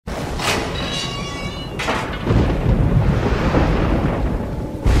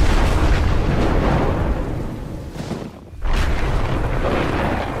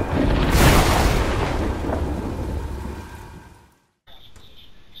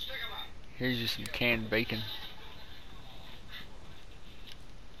Here's just some canned bacon.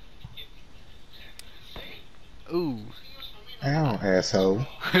 Ooh. Ow, asshole.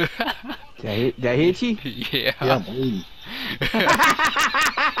 Did I hit you? Yeah. Yeah, I'm bleeding. I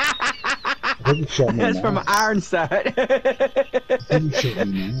think you shot me in That's the from ass. Ironside. I think you shot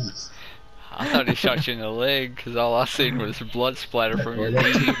me in the ass. I thought he shot you in the leg because all I seen was blood splatter from your Well,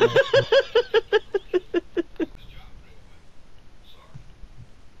 knee.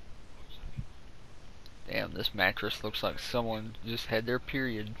 Damn, this mattress looks like someone just had their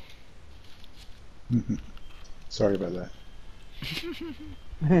period. Sorry about that.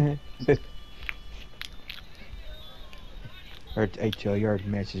 Hey, Joe, you already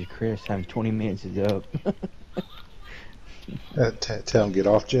messaged Chris. Having 20 minutes is up. Tell him get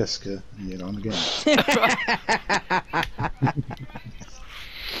off Jessica and get on the game.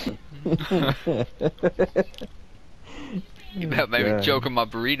 You about made me choke on my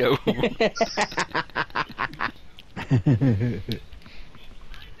burrito.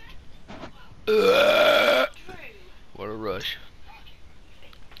 What a rush.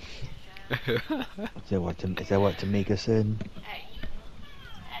 Is that what Tamika said?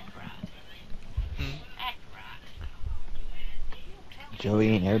 Joey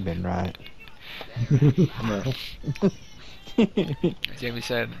ain't ever been right. No. Jamie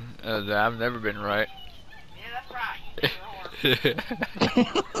said that I've never been right. Yeah, that's right.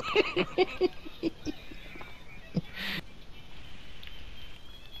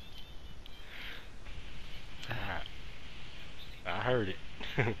 I heard it.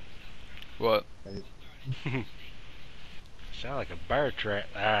 What? Sound like a bear trap.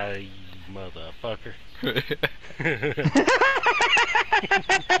 Ah, you motherfucker.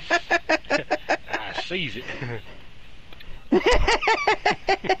 I sees it.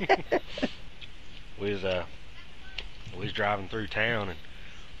 we was driving through town and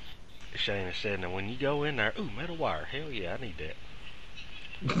Shayna said, "Now when you go in there, ooh, metal wire. Hell yeah, I need that."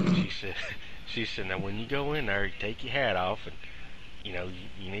 she said, "Now when you go in there, you take your hat off and you know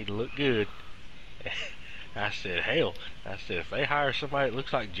you need to look good." I said, hell. I said, if they hire somebody that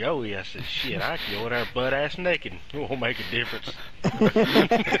looks like Joey, I said, shit, I can go in there butt ass naked. It won't make a difference.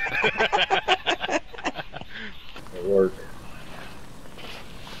 At work.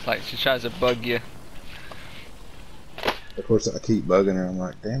 It's like she tries to bug you. Of course, I keep bugging her. I'm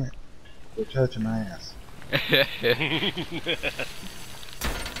like, damn it, quit touching my ass.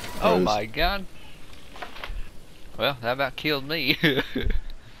 Oh my god. Well, that about killed me.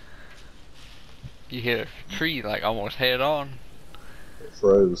 You hit a tree like almost head on. It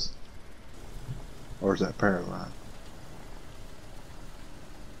froze. Or is that Paraline?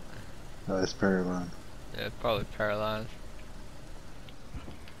 Oh, that's Paraline. Yeah, probably paralyzed.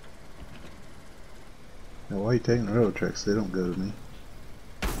 Now, why are you taking the railroad tracks? They don't go to me.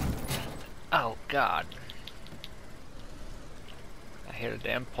 Oh god. I hit a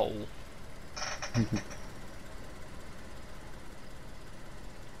damn pole.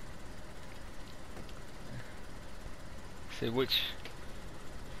 See which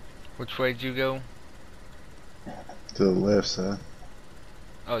way did you go? To the left side.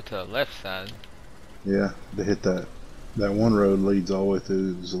 Oh, to the left side. Yeah, to hit that one road leads all the way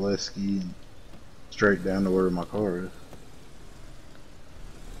through Zaleski and straight down to where my car is.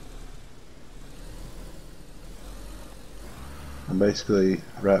 I'm basically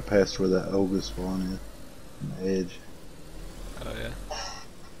right past where that Olga spawn is, on the edge. Oh yeah.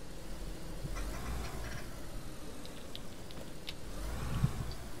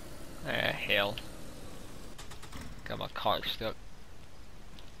 Ah, hell. Got my car stuck.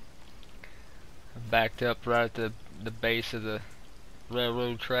 I backed up right at the base of the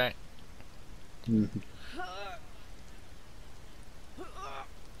railroad track. Jeez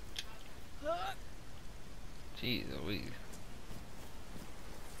Louise.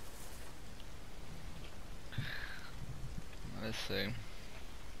 Let's see.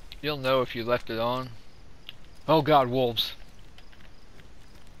 You'll know if you left it on. Oh god, wolves.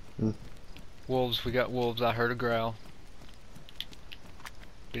 Wolves, we got wolves. I heard a growl.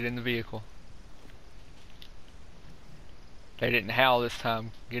 Get in the vehicle. They didn't howl this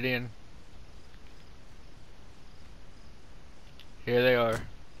time. Get in. Here they are.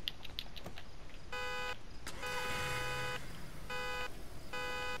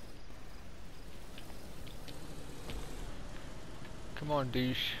 Come on,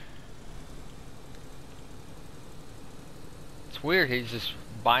 douche. It's weird, he's just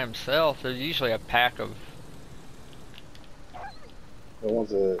by himself. There's usually a pack of... The ones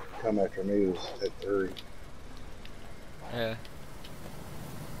that come after me was at 3. Yeah.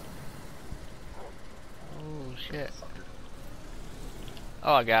 Oh, shit.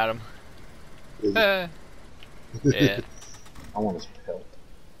 Oh, I got him. Is Yeah. I want his pelt.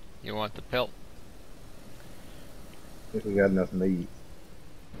 You want the pelt? If we got enough meat.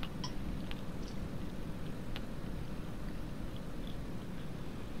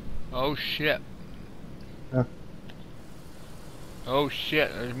 Oh shit. Huh. Oh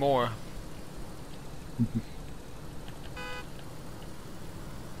shit, there's more.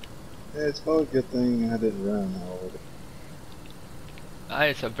 Yeah, it's probably a good thing I didn't run already.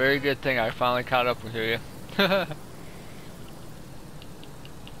 It's a very good thing I finally caught up with you.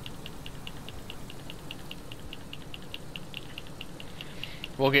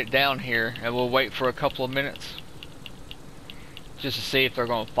 We'll get down here and we'll wait for a couple of minutes just to see if they're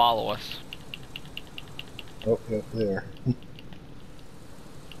going to follow us. Oh, up there.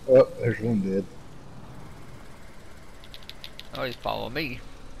 Oh, there's one dead. Oh, he's following me.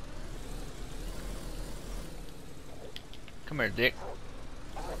 Come here, Dick.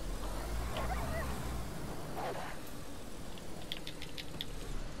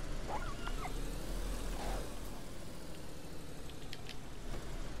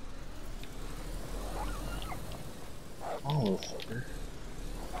 Oh, fucker.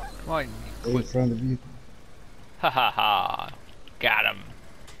 Come on, you In quit. front of you. Ha ha ha. Got him.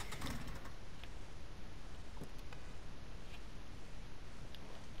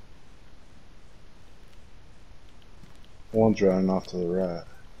 One's running off to the right.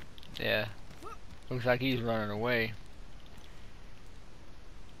 Yeah. Looks like he's running away.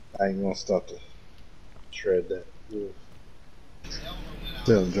 I ain't gonna stop to shred that wolf.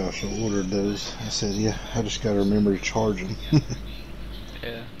 Telling Josh I ordered those. I said, yeah, I just gotta remember to charge them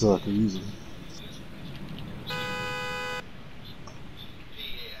Yeah. so I can use them.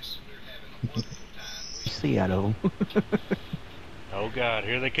 See out of them. Oh God,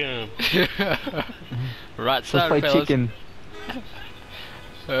 here they come. Right Let's side, play fellas. chicken.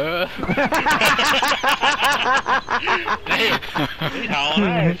 He's hauling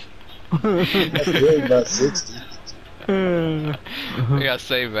ass. That's really about 60. We gotta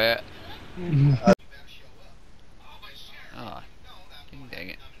save that. Ah, dang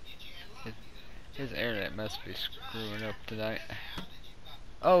it. His internet must be screwing up tonight.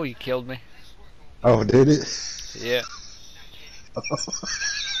 Oh, you killed me. Oh, did it? Yeah.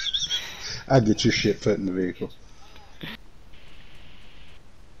 I get your shit put in the vehicle.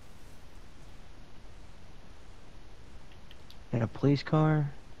 In a police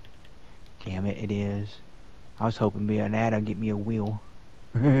car? Damn it, it is. I was hoping to be an ad and get me a wheel.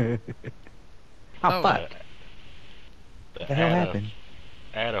 Oh, Oh, fuck. What the hell happened?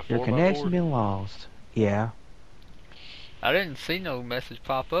 Add a Your 4x4. connection been lost. Yeah, I didn't see no message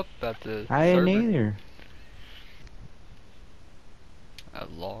pop up about the I didn't server. either.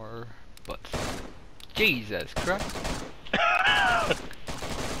 Lar, but Jesus Christ!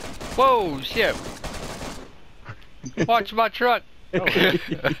 Whoa, shit! Watch my truck! Oh,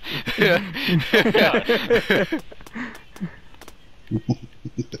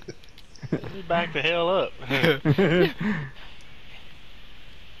 back the hell up.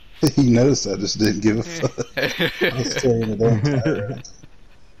 He noticed I just didn't give a fuck. I was tearing the damn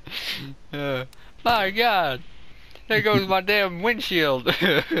tire out. My God! There goes my damn windshield! Took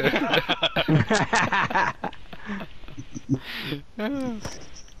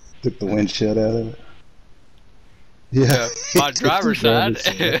the windshield out of it. Yeah. My driver's side.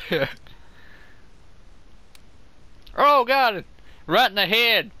 Oh God! Right in the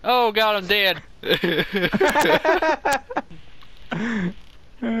head! Oh God, I'm dead! That's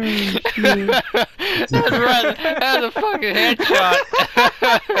right. That's a fucking headshot.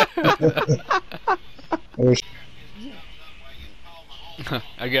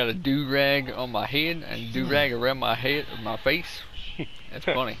 I got a do-rag on my head and a do-rag around my head, my face. That's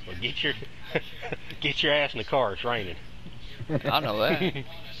funny. Well, get your ass in the car. It's raining. I know that.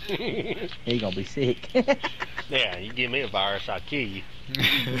 He gonna be sick. Yeah, you give me a virus, I'll kill you.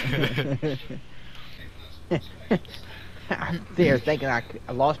 I'm there thinking I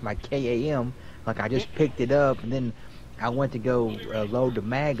lost my KAM. Like I just picked it up and then I went to go load the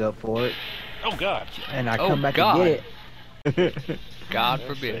mag up for it. Oh God. And I Oh, come back God. and get it. God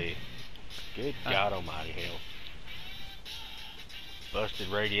Let's forbid. see. Good God Almighty hell. Busted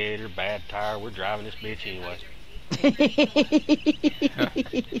radiator, bad tire. We're driving this bitch anyway.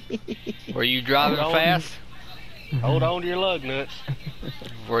 Were you driving Hold on. fast? Hold on to your lug nuts.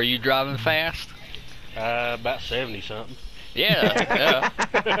 Were you driving fast? About 70 something. Yeah,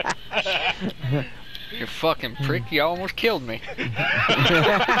 yeah. You fucking prick, you almost killed me. Hey,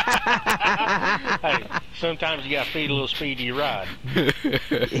 sometimes you gotta feed a little speed to your ride.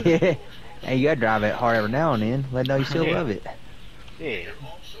 Yeah. Hey, you gotta drive it hard every now and then. Let know you still Yeah. love it. Yeah.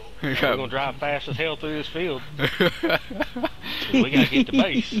 We're gonna drive fast as hell through this field. We gotta get to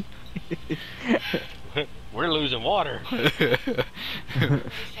base. We're losing water.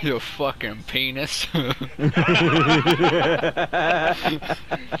 You fucking penis.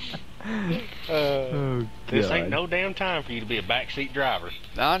 This ain't no damn time for you to be a backseat driver.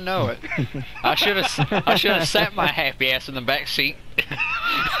 I know it. I should have sat my happy ass in the back seat.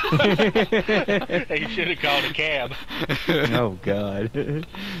 You should have called a cab. Oh God.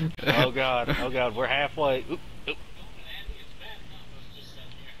 Oh God. Oh God. We're halfway. Oop, oop.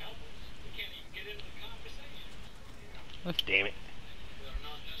 Damn it.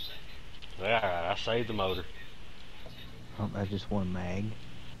 Alright, I saved the motor. Oh, that's just one mag.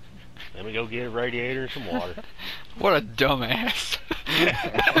 Let me go get a radiator and some water. What a dumbass.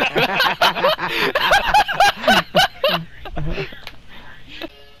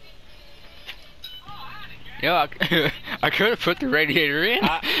 Yeah, I could have put the radiator in.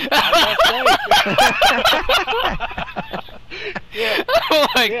 Yeah. Oh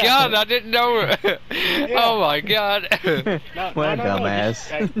my Yeah. God, I didn't know. Oh my God. No, What a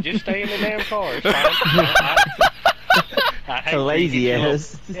dumbass. Just stay in the damn car. It's fine. I'd hate A for you to lazy get your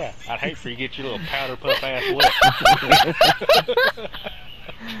ass. little- Yeah, I'd hate for you to get your little powder puff ass wet.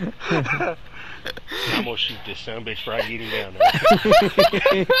 I'm gonna shoot this son of a bitch before I get him down there.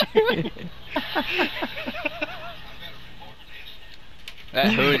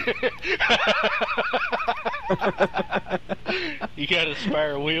 That hood. You got a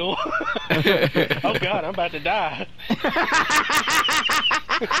spare wheel? Oh God, I'm about to die.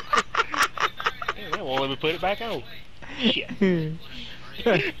 That won't let me put it back on. Shit.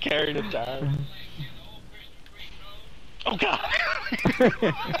 Carrying a tire. Oh God.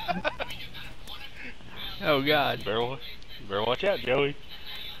 Oh God. Better watch out, Joey.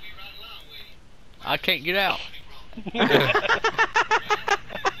 I can't get out.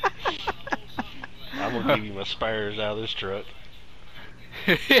 I'm gonna give you my spares out of this truck.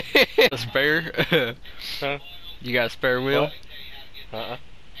 A spare? Huh? You got a spare wheel? What?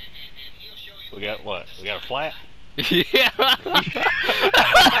 We got what? We got a flat? Yeah.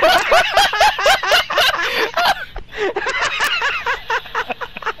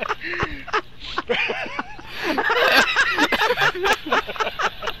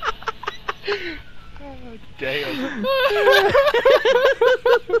 Oh, damn.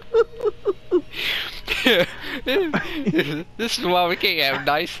 This is why we can't have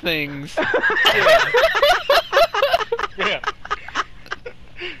nice things. Yeah.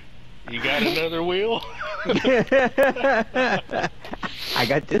 You got another wheel? I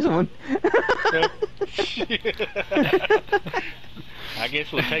got this one. I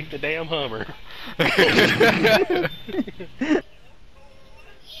guess we'll take the damn Hummer.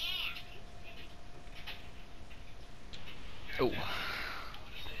 Oh.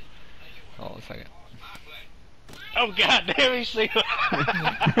 Hold on a second. Oh God damn it, see.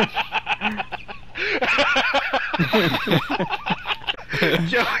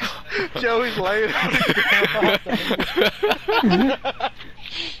 Joey's laying on his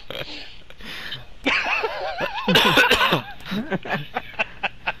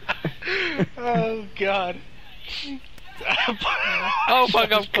Oh God. Oh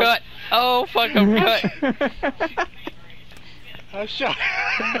fuck, I'm cut. Oh fuck, I'm cut. I shot.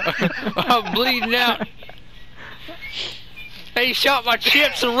 I'm bleeding out. He shot my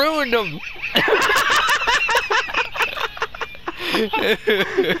chips and ruined them.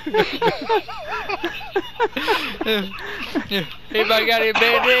 Anybody got any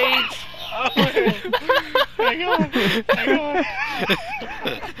band-aids? Hang on. Hang on.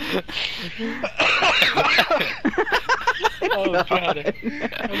 Oh God.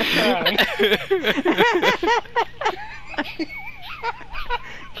 I'm trying.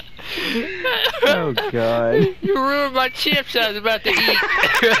 Oh God. You ruined my chips I was about to eat.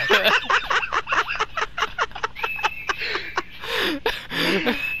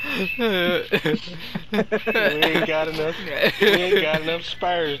 We ain't got enough. We ain't got enough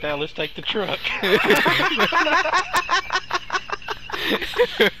spares. Now let's take the truck.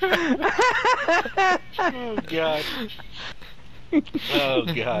 Oh God. Oh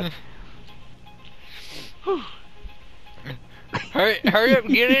God. Hurry up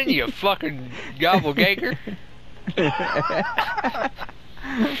and get in, you fucking gobblegaker.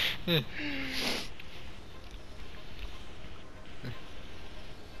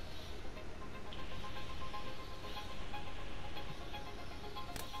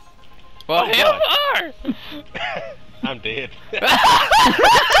 Well, Oh, hell God. are. I'm dead.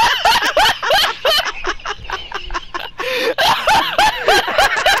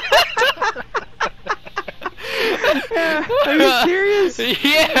 Are you serious?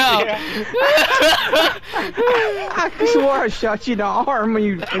 Yeah. I swore I shot you in the arm when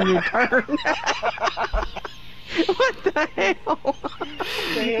you turned. What the hell?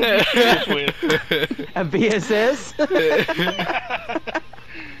 A VSS?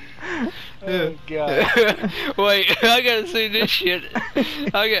 Oh God! Wait, I gotta see this shit.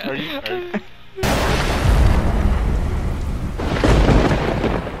 Are you